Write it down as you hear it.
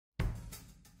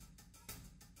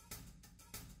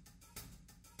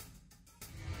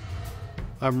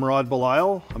I'm Rod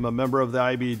Belisle. I'm a member of the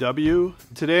IBEW.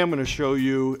 Today I'm going to show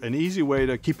you an easy way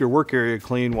to keep your work area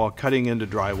clean while cutting into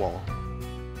drywall.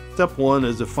 Step one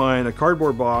is to find a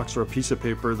cardboard box or a piece of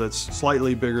paper that's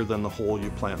slightly bigger than the hole you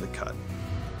plan to cut.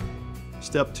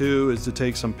 Step two is to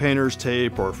take some painter's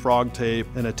tape or frog tape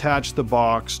and attach the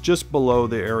box just below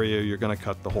the area you're going to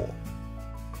cut the hole.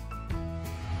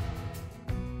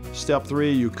 Step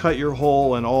three, you cut your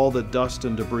hole and all the dust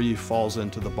and debris falls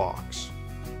into the box.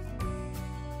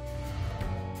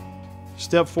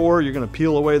 Step four, you're going to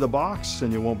peel away the box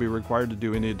and you won't be required to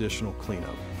do any additional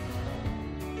cleanup.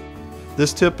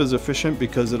 This tip is efficient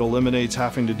because it eliminates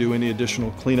having to do any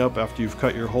additional cleanup after you've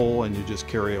cut your hole and you just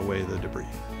carry away the debris.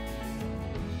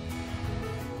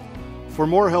 For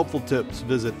more helpful tips,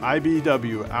 visit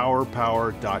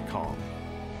IBEWourpower.com.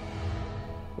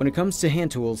 When it comes to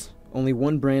hand tools, only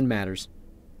one brand matters: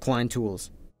 Klein Tools.